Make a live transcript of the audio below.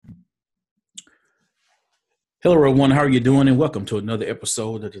Hello, everyone. How are you doing? And welcome to another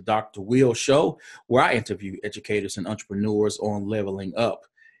episode of the Dr. Will Show, where I interview educators and entrepreneurs on leveling up.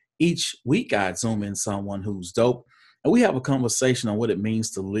 Each week, I zoom in someone who's dope, and we have a conversation on what it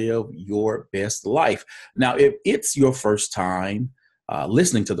means to live your best life. Now, if it's your first time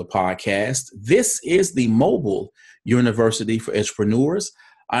listening to the podcast, this is the Mobile University for Entrepreneurs.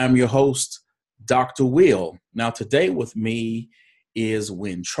 I am your host, Dr. Will. Now, today with me is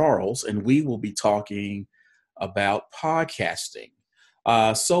Wynn Charles, and we will be talking about podcasting.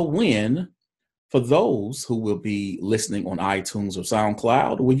 So Wynn, for those who will be listening on iTunes or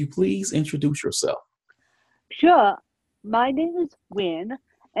SoundCloud, will you please introduce yourself? Sure. My name is Wynn,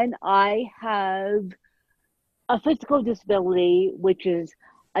 and I have a physical disability, which is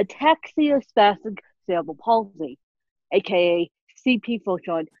ataxia spastic cerebral palsy, aka CP for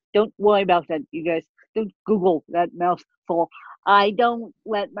short. Don't worry about that, you guys. Don't Google that mouthful. I don't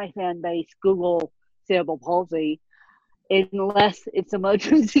let my fan base Google cerebral palsy unless it's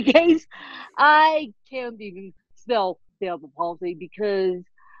emergency case. I can't even spell cerebral palsy because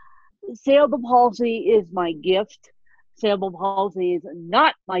cerebral palsy is my gift. Cerebral palsy is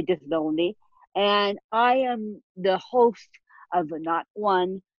not my disability. And I am the host of not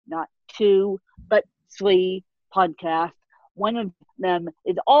one, not two, but three podcasts. One of them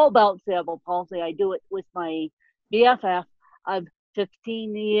is all about cerebral palsy. I do it with my BFF of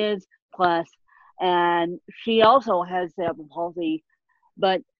 15 years plus, and she also has cerebral palsy,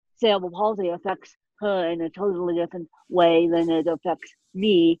 but cerebral palsy affects her in a totally different way than it affects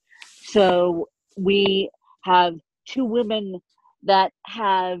me. So we have two women that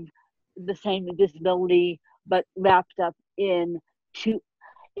have the same disability, but wrapped up in two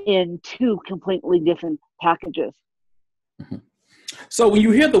completely different packages. Mm-hmm. So when you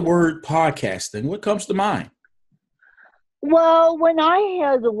hear the word podcasting, what comes to mind? Well, when I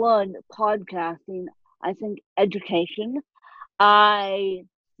hear the word podcasting, I think education. I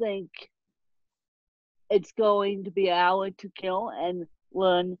think it's going to be an hour to kill and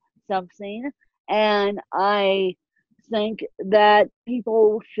learn something. And I think that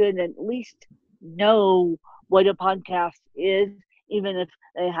people should at least know what a podcast is, even if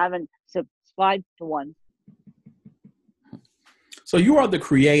they haven't subscribed to one. So you are the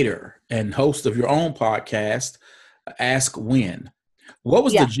creator and host of your own podcast, Ask Wynn. What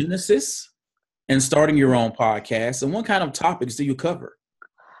was the genesis in starting your own podcast, and what kind of topics do you cover?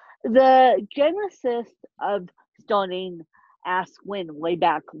 The genesis of starting Ask Wynn way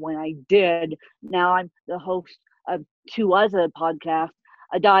back when I did. Now I'm the host of two other podcasts,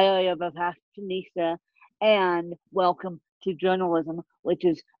 A Diary of a Fashionista and Welcome to Journalism, which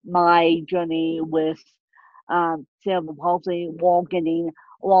is my journey with cerebral palsy while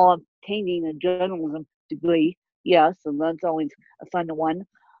obtaining a journalism degree. Yes, and that's always a fun one.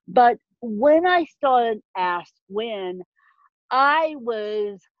 But when I started Ask Wynn, I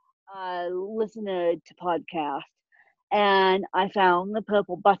was a listener to podcasts, and I found the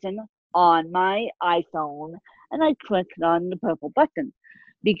purple button on my iPhone, and I clicked on the purple button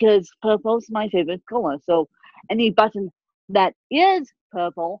because purple is my favorite color. So any button that is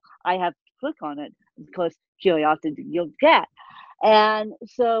purple, I have to click on it because curiosity kills cat. And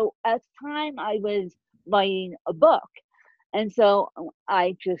so at the time I was writing a book, and so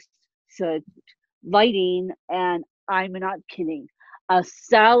I just searched writing, and I'm not kidding,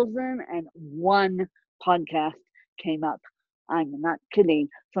 1,001 podcasts came up. I'm not kidding.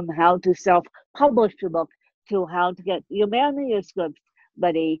 From how to self-publish your book, to how to get your manuscript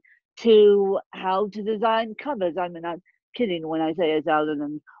ready, to how to design covers. I'm not kidding when I say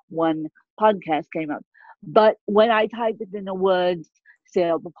 1,001 podcasts came up. But when I typed in the words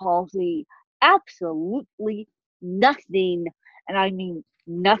cerebral palsy, absolutely nothing, and I mean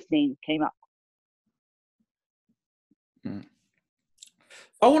nothing, came up. I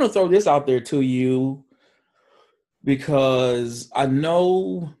want to throw this out there to you because I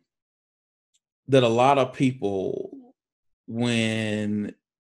know that a lot of people, when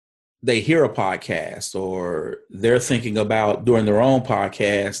they hear a podcast or they're thinking about doing their own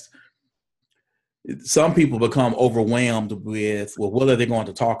podcast, some people become overwhelmed with, well, what are they going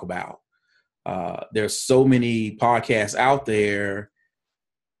to talk about? There's so many podcasts out there.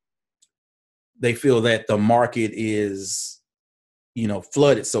 They feel that the market is,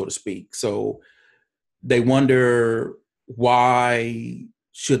 flooded, so to speak. So they wonder, why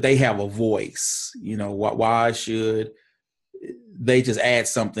should they have a voice? Why should they just add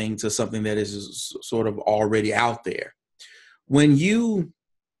something to something that is sort of already out there? When you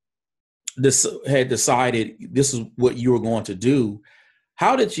had decided this is what you were going to do,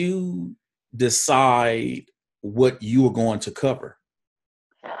 how did you decide what you were going to cover?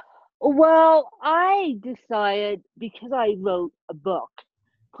 Well, I decided because I wrote a book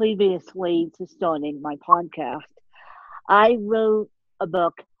previously to starting my podcast. I wrote a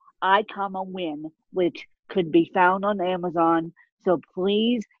book, I Comma Win, which could be found on Amazon. So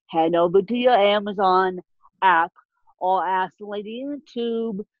please head over to your Amazon app or ask Lady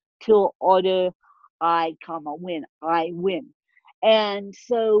YouTube to order I Comma Win. I win. And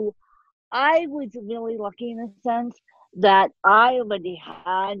so I was really lucky in a sense that I already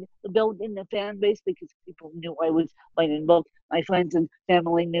had built in the fan base because people knew I was writing a book. My friends and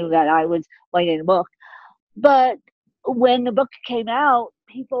family knew that I was writing a book. But when the book came out,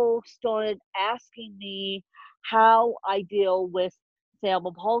 people started asking me how I deal with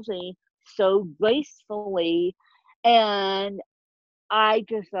cerebral palsy so gracefully. And I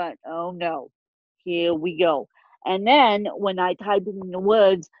just thought, oh no, here we go. And then when I typed in the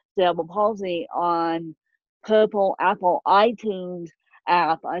words cerebral palsy on Purple Apple iTunes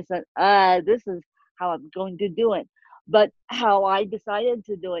app, I said, this is how I'm going to do it. But how I decided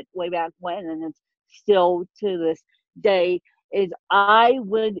to do it way back when, and it's still to this day, is I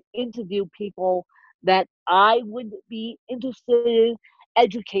would interview people that I would be interested in,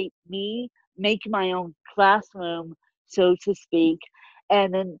 educate me, make my own classroom, so to speak,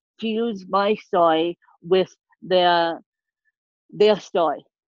 and then fuse my story with their story.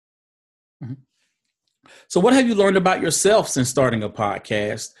 Mhm. So, what have you learned about yourself since starting a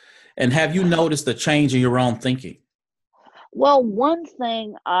podcast? And have you noticed a change in your own thinking? Well, one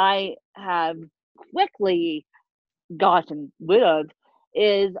thing I have quickly gotten rid of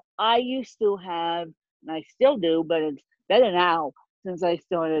is I used to have, and I still do, but it's better now since I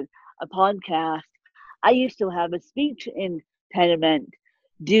started a podcast. I used to have a speech impediment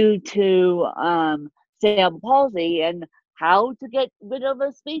due to cerebral palsy, and how to get rid of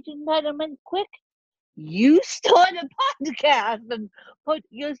a speech impediment quick? You start a podcast and put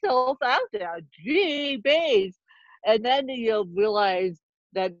yourself out there. Gee, base. And then you'll realize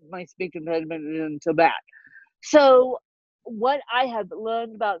that my speech impediment isn't so bad. So, what I have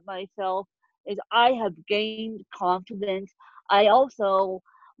learned about myself is I have gained confidence. I also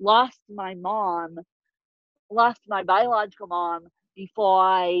lost my mom, lost my biological mom before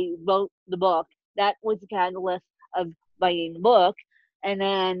I wrote the book. That was the catalyst of writing the book. And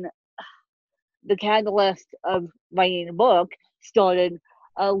then the catalyst of writing a book started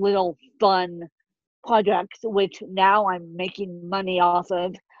a little fun project, which now I'm making money off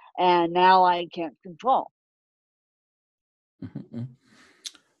of, and now I can't control. Mhm.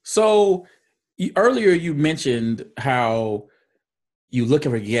 So, earlier you mentioned how you look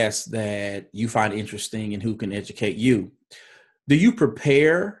for guests that you find interesting and who can educate you. Do you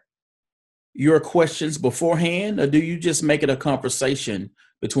prepare your questions beforehand, or do you just make it a conversation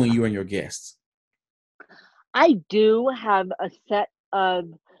between you and your guests? I do have a set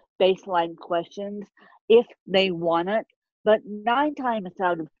of baseline questions if they want it, but 9 times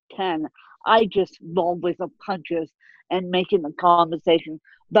out of 10, I just roll with the punches and make it a conversation.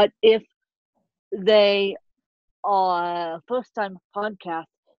 But if they are a first time podcast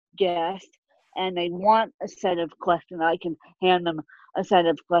guest and they want a set of questions, I can hand them a set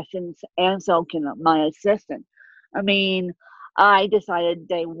of questions, and so can my assistant. I mean, I decided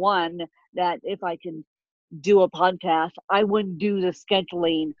day one that if I can do a podcast, I wouldn't do the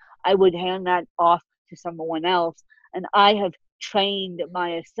scheduling. I would hand that off to someone else. And I have trained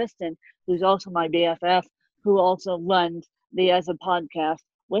my assistant, who's also my BFF, who also runs the As a Podcast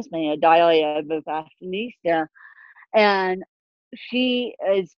with me, a diary of a fashionista. And she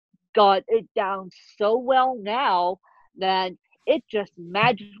has got it down so well now that it just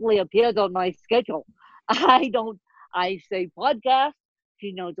magically appears on my schedule. I don't, I say podcast,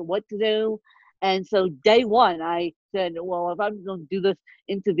 she knows what to do. And so day one, I said, well, if I'm going to do this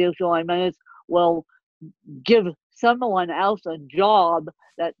interview show, I might as well give someone else a job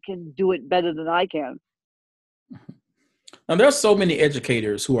that can do it better than I can. Now, there's so many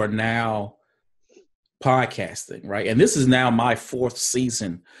educators who are now podcasting, right? And this is now my 4th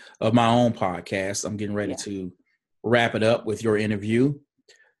season of my own podcast. I'm getting ready to wrap it up with your interview.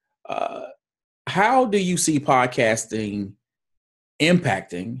 How do you see podcasting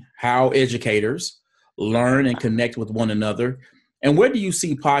impacting how educators learn and connect with one another? And where do you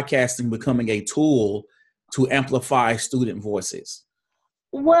see podcasting becoming a tool to amplify student voices?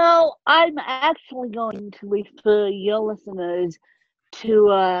 Well, I'm actually going to refer your listeners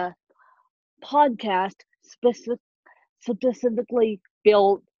to a podcast specifically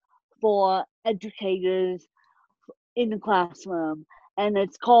built for educators in the classroom, and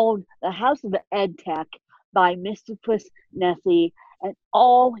it's called The House of Ed Tech by Mr. Chris Nesi, and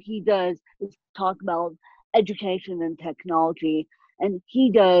all he does is talk about education and technology, and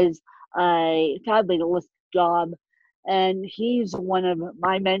he does a fabulous job, and he's one of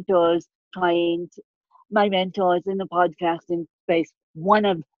my mentors, my mentors in the podcasting space. One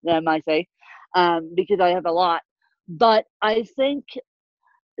of them, I say, because I have a lot. But I think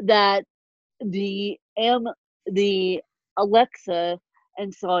that the M the Alexa,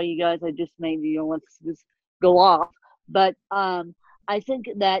 and sorry you guys, I just made the Alexas go off, but I think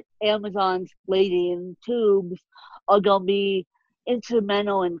that Amazon's Lady in Tubes are gonna be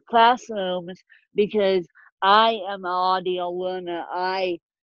instrumental in classrooms because I am an audio learner. I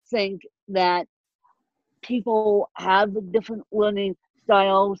think that people have different learning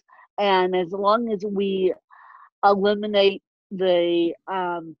styles, and as long as we eliminate the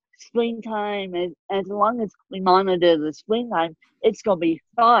screen time, as long as we monitor the screen time, it's going to be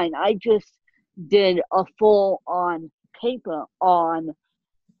fine. I just did a full on paper on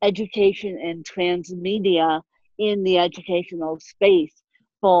education and transmedia in the educational space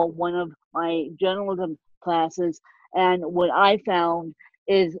for one of my journalism classes. And what I found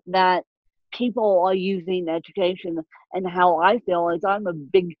is that people are using education, and how I feel is I'm a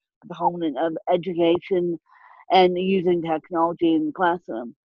big proponent of education and using technology in the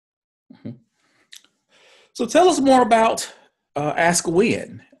classroom. Mm-hmm. So tell us more about Ask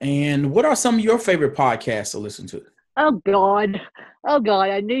Win, and what are some of your favorite podcasts to listen to? Oh God, oh God!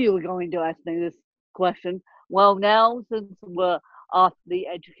 I knew you were going to ask me this question. Well, now since we're off the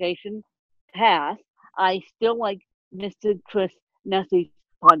education path, I still like Mr. Chris Nessi's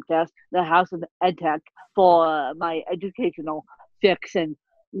podcast, The House of EdTech, for my educational fix and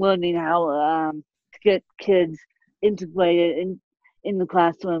learning how to get kids integrated in the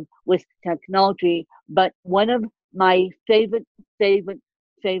classroom with technology. But one of my favorite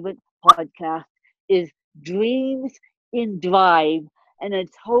podcasts is Dreams in Drive, and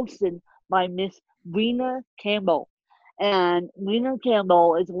it's hosted by Miss Rena Campbell. And Rena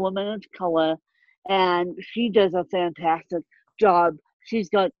Campbell is a woman of color, and she does a fantastic job. She's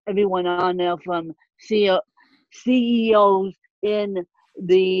got everyone on there from CEOs in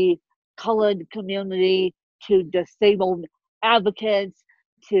the colored community to disabled advocates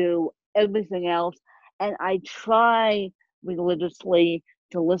to everything else. And I try religiously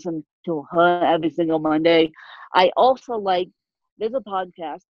to listen to her every single Monday. I also like, there's a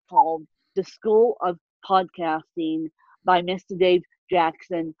podcast called The School of Podcasting by Mr. Dave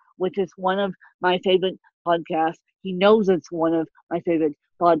Jackson, which is one of my favorite podcasts. He knows it's one of my favorite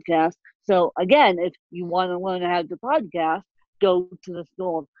podcasts. So again, if you want to learn how to podcast, go to the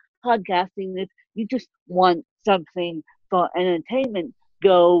School of Podcasting. If you just want something for entertainment,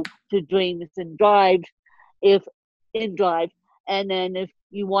 go to Dreams and Drive, if in Drive. And then if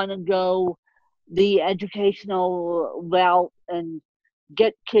you want to go the educational route and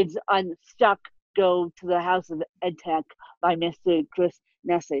get kids unstuck, go to the House of EdTech by Mr. Chris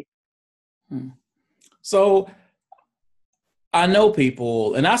Nessie. So I know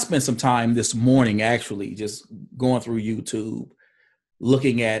people, and I spent some time this morning actually just going through YouTube,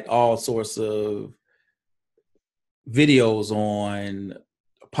 looking at all sorts of videos on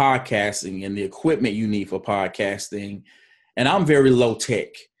podcasting and the equipment you need for podcasting. And I'm very low tech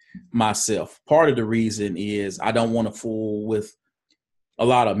myself. Part of the reason is I don't want to fool with a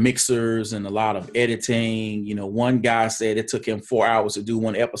lot of mixers and a lot of editing. You know, one guy said it took him 4 hours to do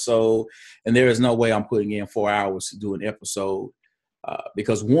one episode, and there is no way I'm putting in 4 hours to do an episode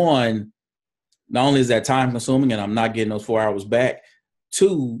because one, not only is that time consuming and I'm not getting those 4 hours back,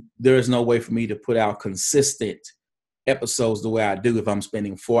 two, there is no way for me to put out consistent episodes the way I do if I'm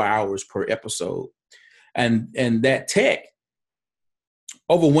spending 4 hours per episode. And that tech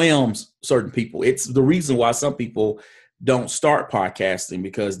overwhelms certain people. It's the reason why some people don't start podcasting,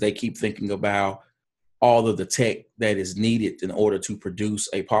 because they keep thinking about all of the tech that is needed in order to produce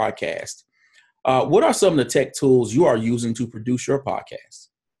a podcast. What are some of the tech tools you are using to produce your podcast?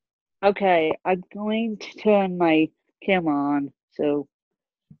 Okay, I'm going to turn my camera on so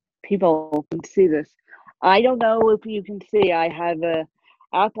people can see this. I don't know if you can see, I have a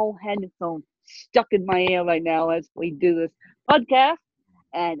Apple headphone stuck in my ear right now as we do this podcast,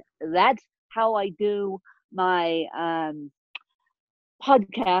 and that's how I do my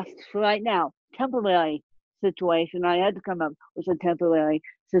podcast right now. Temporary situation. I had to come up with a temporary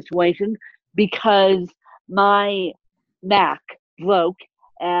situation because my Mac broke,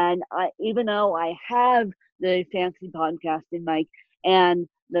 and even though I have the fancy podcasting mic and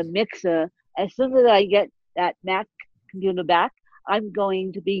the mixer, as soon as I get that Mac computer back, I'm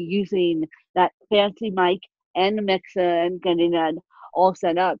going to be using that fancy mic and the mixer and getting that all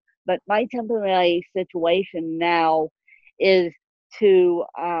set up. But my temporary situation now is to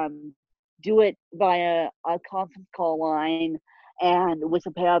do it via a conference call line and with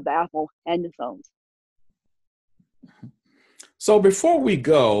a pair of Apple headphones. So before we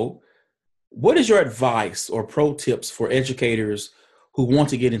go, what is your advice or pro tips for educators who want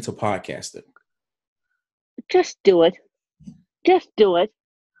to get into podcasting? Just do it. Just do it.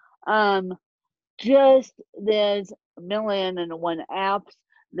 There's a million and one apps.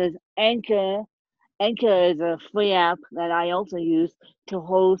 There's Anchor. Anchor is a free app that I also use to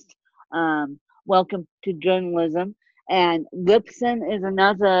host Welcome to Journalism. And Libsyn is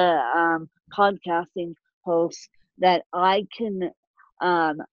another podcasting host that I can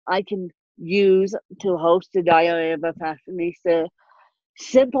use to host the Diary of a Fashionista.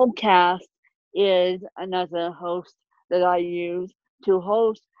 Simplecast is another host that I use to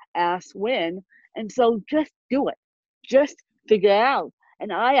host Ask Win. And so just do it. Just figure it out.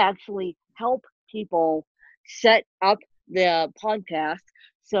 And I actually help people set up their podcast.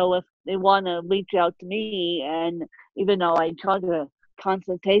 So if they want to reach out to me, and even though I charge a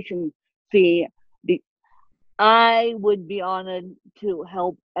consultation fee, I would be honored to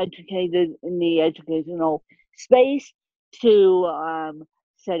help educators in the educational space to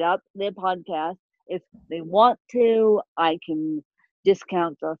set up their podcast. If they want to, I can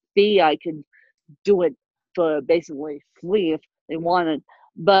discount the fee. I can do it for basically free if they wanted.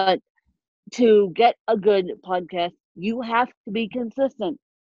 But to get a good podcast, you have to be consistent.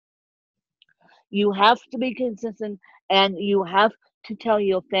 You have to be consistent, and you have to tell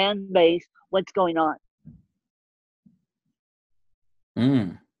your fan base what's going on.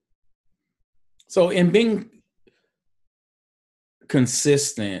 So in being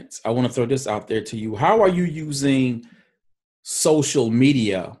consistent, I want to throw this out there to you. How are you using social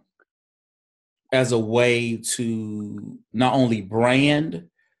media as a way to not only brand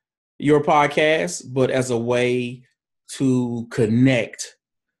your podcast, but as a way to connect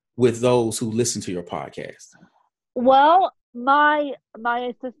with those who listen to your podcast? Well, my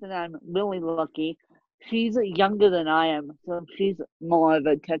assistant, I'm really lucky. She's younger than I am, so she's more of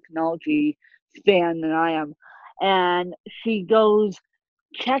a technology fan than I am. And she goes,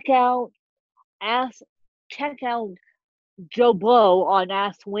 check out Joe Blow on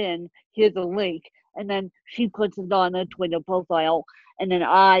Ask Win. Here's a link. And then she puts it on her Twitter profile, and then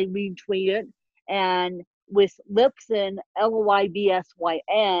I retweet it. And with Libsyn,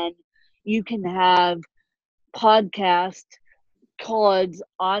 Lybsyn, you can have podcast cards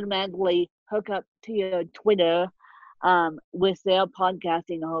automatically hook up to your Twitter with their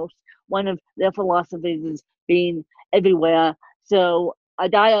podcasting host. One of their philosophies is being everywhere. So a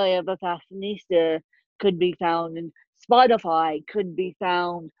Diary of a Fashionista could be found in Spotify, could be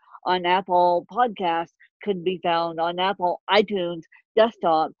found on Apple Podcasts, could be found on Apple iTunes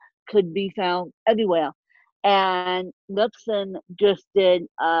desktop, could be found everywhere. And Libsyn just did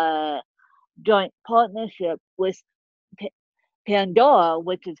a joint partnership with Pandora,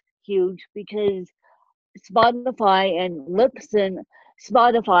 which is huge because Spotify and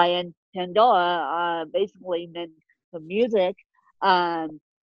Pandora are basically meant for music.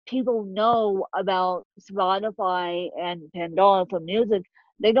 People know about Spotify and Pandora for music.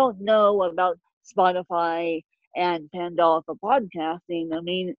 They don't know about Spotify and Pandora for podcasting. I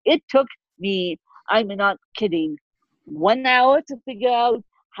mean, it took me, I'm not kidding, 1 hour to figure out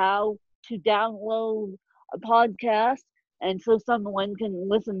how to download a podcast, and so someone can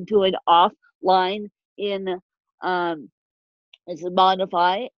listen to it offline in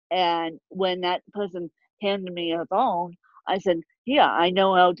Spotify. And when that person handed me a phone, I said, yeah, I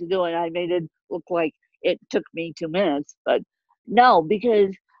know how to do it. I made it look like it took me 2 minutes, but no,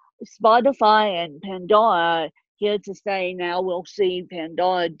 because Spotify and Pandora here to stay. Now we'll see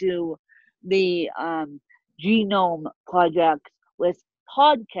Pandora do the Genome Project with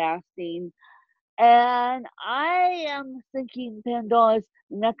podcasting. And I am thinking Pandora's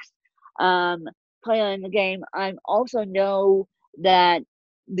next player in the game. I also know that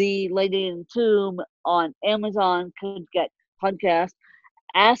the Lady in the Tomb on Amazon could get podcast.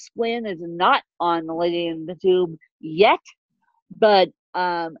 Ask Win is not on the Lady in the Tomb yet, but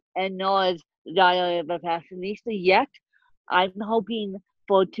and nor is Diary of a Fashionista yet. I'm hoping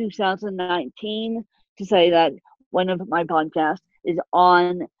for 2019 to say that one of my podcasts is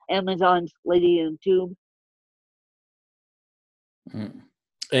on Amazon's Lady in the Tomb.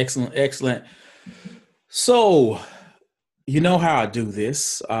 Excellent. So, you know how I do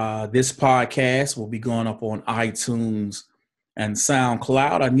this. This podcast will be going up on iTunes and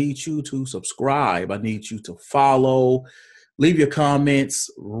SoundCloud. I need you to subscribe. I need you to follow, leave your comments,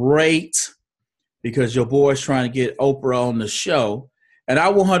 rate, because your boy's trying to get Oprah on the show. And I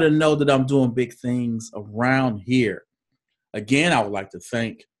want her to know that I'm doing big things around here. Again, I would like to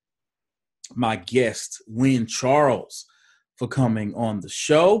thank my guest, Win Charles, for coming on the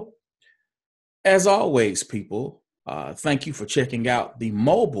show. As always, people, thank you for checking out the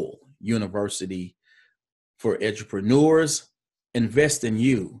Mobile University for Edupreneurs. Invest in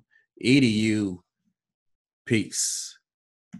you. EDU. Peace.